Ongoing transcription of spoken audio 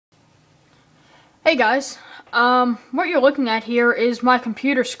Hey guys, what you're looking at here is my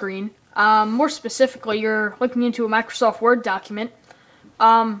computer screen. More specifically, you're looking into a Microsoft Word document.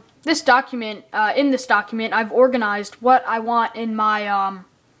 In this document, I've organized what I want in my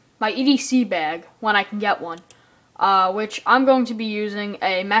EDC bag when I can get one, which I'm going to be using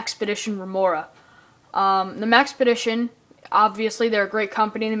a Maxpedition Remora. The Maxpedition, obviously, they're a great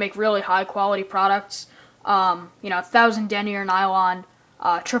company. They make really high quality products. 1,000 denier nylon.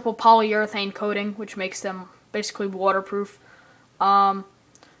 Triple polyurethane coating, which makes them basically waterproof. So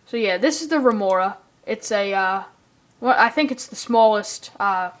yeah, this is the Remora. It's I think it's the smallest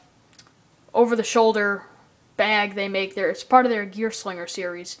over-the-shoulder bag they make there. It's part of their Gear Slinger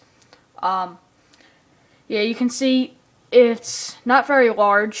series. Yeah, you can see it's not very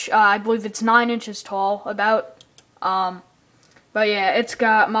large. I believe it's 9 inches tall, about. But yeah, it's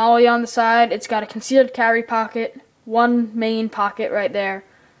got MOLLE on the side. It's got a concealed carry pocket. One main pocket right there,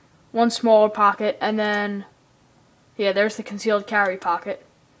 one smaller pocket, and then, yeah, there's the concealed carry pocket.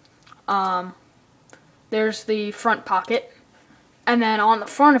 There's the front pocket, and then on the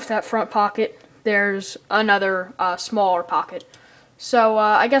front of that front pocket, there's another smaller pocket. So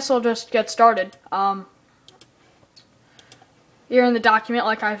I guess I'll just get started. Here in the document,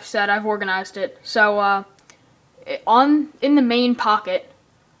 like I've said, I've organized it. So in the main pocket,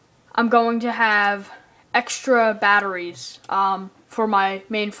 I'm going to have extra batteries for my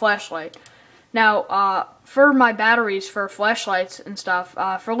main flashlight. Now, for my batteries for flashlights and stuff,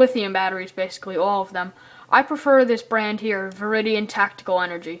 for lithium batteries, basically all of them, I prefer this brand here, Viridian Tactical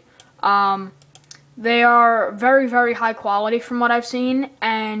Energy. They are very, very high quality from what I've seen,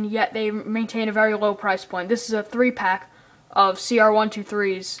 and yet they maintain a very low price point. This is a 3-pack of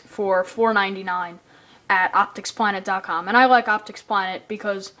CR123s for $4.99 at opticsplanet.com, and I like Optics Planet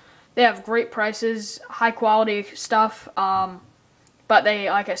because they have great prices, high quality stuff, but they,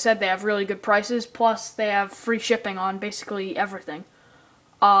 like I said, they have really good prices, plus they have free shipping on basically everything.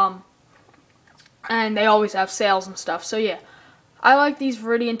 And they always have sales and stuff, so yeah. I like these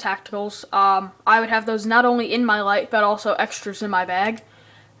Viridian Tacticals. I would have those not only in my light, but also extras in my bag.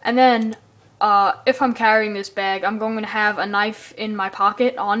 And then, if I'm carrying this bag, I'm going to have a knife in my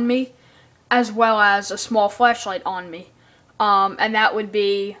pocket on me, as well as a small flashlight on me. And that would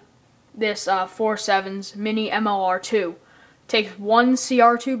be this 4.7's Mini MLR2. Takes one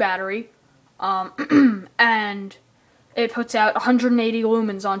CR2 battery, and it puts out 180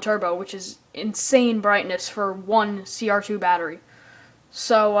 lumens on turbo, which is insane brightness for one CR2 battery.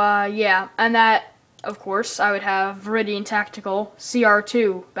 So yeah, and that, of course, I would have Viridian Tactical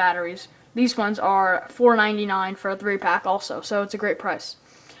CR2 batteries. These ones are $4.99 for a 3-pack also, so it's a great price.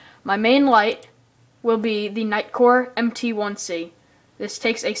 My main light will be the Nitecore MT1C. This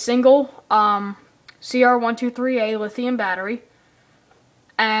takes a single CR123A lithium battery,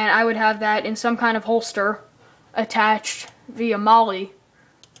 and I would have that in some kind of holster attached via MOLLE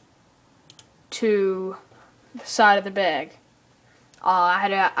to the side of the bag.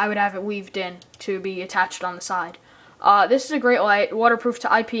 I would have it weaved in to be attached on the side. This is a great light, waterproof to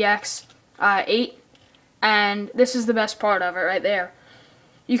IPX8, and this is the best part of it right there.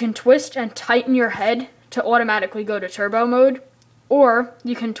 You can twist and tighten your head to automatically go to turbo mode, or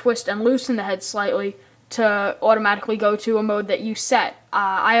you can twist and loosen the head slightly to automatically go to a mode that you set.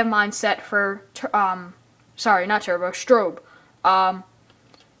 I have mine set for, sorry, not turbo, strobe,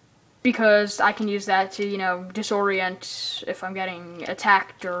 because I can use that to, disorient if I'm getting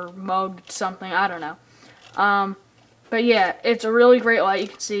attacked or mugged, something, I don't know. But yeah, it's a really great light. You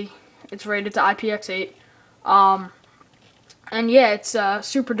can see it's rated to IPX8. And yeah, it's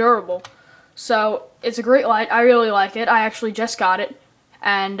super durable. So it's a great light. I really like it. I actually just got it,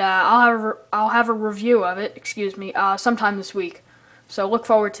 and I'll have a review of it. Sometime this week. So look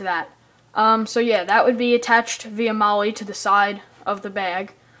forward to that. So yeah, that would be attached via MOLLE to the side of the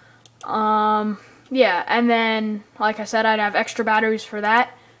bag. Yeah, and then like I said, I'd have extra batteries for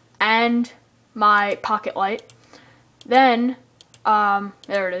that and my pocket light. Then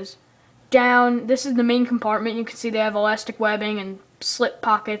there it is. Down, this is the main compartment. You can see they have elastic webbing and slip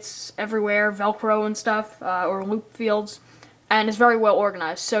pockets everywhere, Velcro and stuff, or loop fields, and it's very well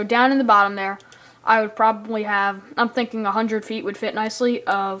organized. So down in the bottom there, I would probably have, I'm thinking 100 feet would fit nicely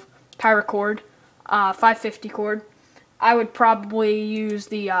of paracord, 550 cord. I would probably use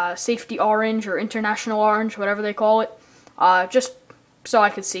the safety orange or international orange, whatever they call it, just so I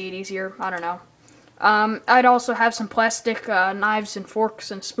could see it easier. I don't know. I'd also have some plastic knives and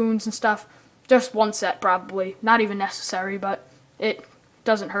forks and spoons and stuff. Just one set, probably. Not even necessary, but it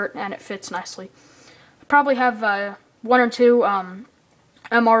doesn't hurt and it fits nicely. I'd probably have 1 or 2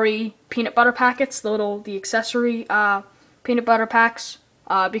 MRE peanut butter packets, the accessory peanut butter packs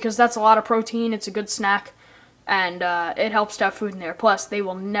because that's a lot of protein. It's a good snack, and it helps to have food in there. Plus, they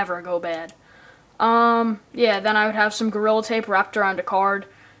will never go bad. Yeah, then I would have some Gorilla Tape wrapped around a card,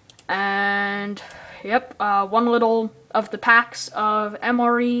 and yep, one little of the packs of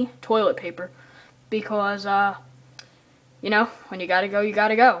MRE toilet paper, because you know, when you gotta go, you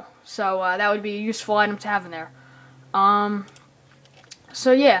gotta go. So that would be a useful item to have in there.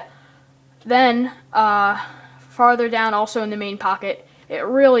 So yeah, then farther down, also in the main pocket, it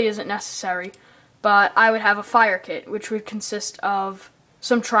really isn't necessary, but I would have a fire kit, which would consist of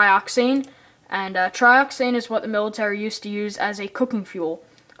some trioxane. And trioxane is what the military used to use as a cooking fuel.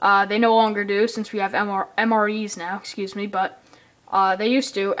 They no longer do, since we have MREs now, excuse me, but they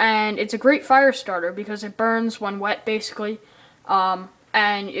used to. And it's a great fire starter because it burns when wet, basically,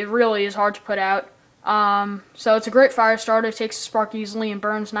 and it really is hard to put out. So it's a great fire starter. It takes a spark easily and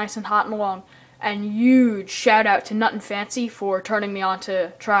burns nice and hot and long. And huge shout out to Nut and Fancy for turning me on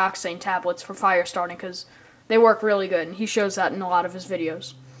to trioxane tablets for fire starting, because they work really good, and he shows that in a lot of his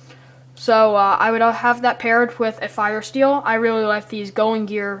videos. So I would have that paired with a fire steel. I really like these Going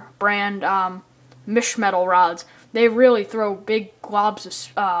Gear brand Mish Metal rods. They really throw big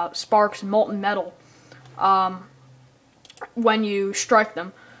globs of sparks and molten metal when you strike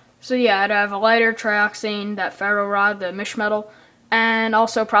them. So yeah, I'd have a lighter, trioxane, that ferro rod, the Mish Metal, and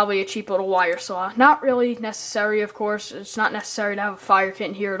also probably a cheap little wire saw. Not really necessary, of course. It's not necessary to have a fire kit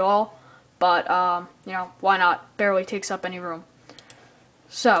in here at all, but you know, why not? Barely takes up any room.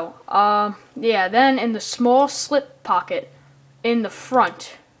 So, yeah, then in the small slip pocket in the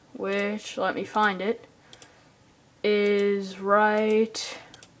front, which, let me find it, is right,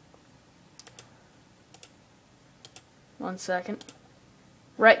 one second,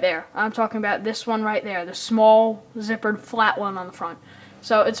 right there. I'm talking about this one right there, the small zippered flat one on the front.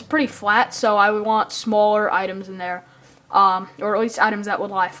 So it's pretty flat, so I would want smaller items in there, or at least items that would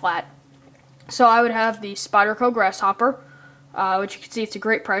lie flat. So I would have the Spyderco Grasshopper, which you can see it's a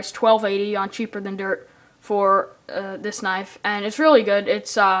great price, $12.80 on Cheaper Than Dirt for this knife, and it's really good.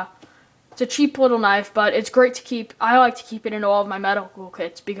 It's a cheap little knife, but it's great to keep. I like to keep it in all of my medical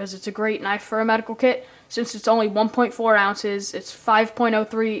kits because it's a great knife for a medical kit, since it's only 1.4 ounces, it's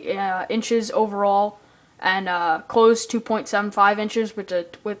 5.03 inches overall, and closed 2.75 inches with a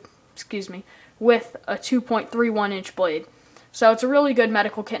 2.31 inch blade. So it's a really good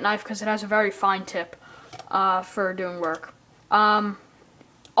medical kit knife because it has a very fine tip for doing work.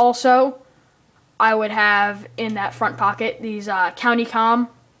 Also, I would have in that front pocket these CountyCom,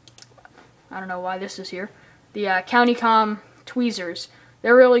 I don't know why this is here, the CountyCom tweezers.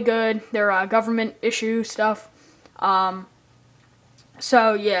 They're really good. They're government issue stuff.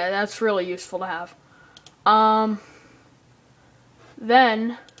 So yeah, that's really useful to have.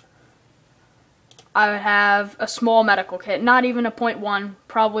 Then I would have a small medical kit, not even a .1,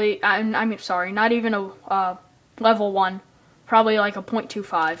 probably, sorry, not even a level 1. Probably like a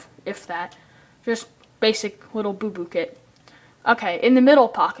 .25, if that. Just basic little boo-boo kit. Okay, in the middle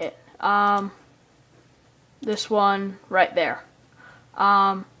pocket, this one right there.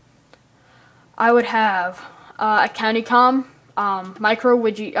 I would have a CountyCom micro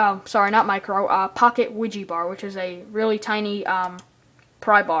widgie, pocket widgie bar, which is a really tiny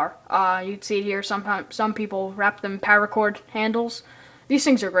pry bar. You'd see it here. Sometimes some people wrap them in paracord handles. These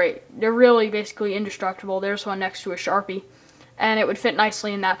things are great. They're really basically indestructible. There's one next to a Sharpie, and it would fit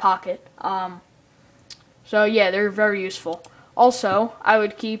nicely in that pocket. So yeah, they're very useful. Also, I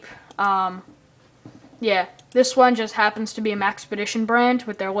would keep, yeah, this one just happens to be a Maxpedition brand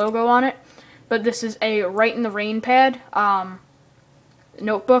with their logo on it, but this is a Right in the Rain pad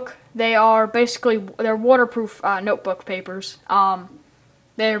notebook. They're waterproof notebook papers.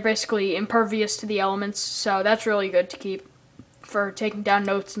 They're basically impervious to the elements, so that's really good to keep for taking down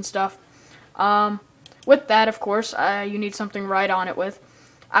notes and stuff. With that, of course, you need something to write on it with.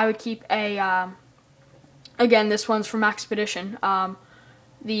 I would keep a, again, this one's from Maxpedition,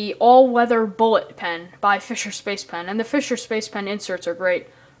 the all-weather bullet pen by Fisher Space Pen, and the Fisher Space Pen inserts are great.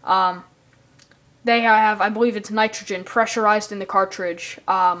 They have, I believe it's nitrogen pressurized in the cartridge,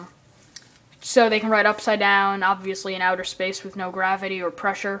 so they can write upside down, obviously in outer space with no gravity or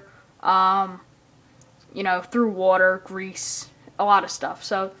pressure, you know, through water, grease, a lot of stuff.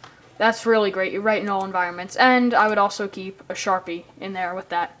 So that's really great. You write in all environments. And I would also keep a Sharpie in there with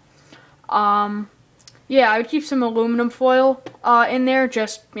that. Yeah, I would keep some aluminum foil in there,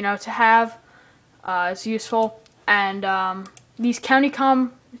 just, you know, to have. It's useful. And these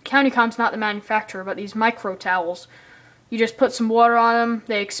CountyCom's not the manufacturer, but these micro towels, you just put some water on them,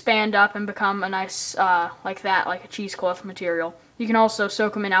 they expand up and become a nice, like that, like a cheesecloth material. You can also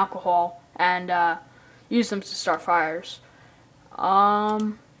soak them in alcohol and use them to start fires.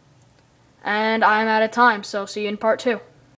 And I'm out of time, so see you in part 2.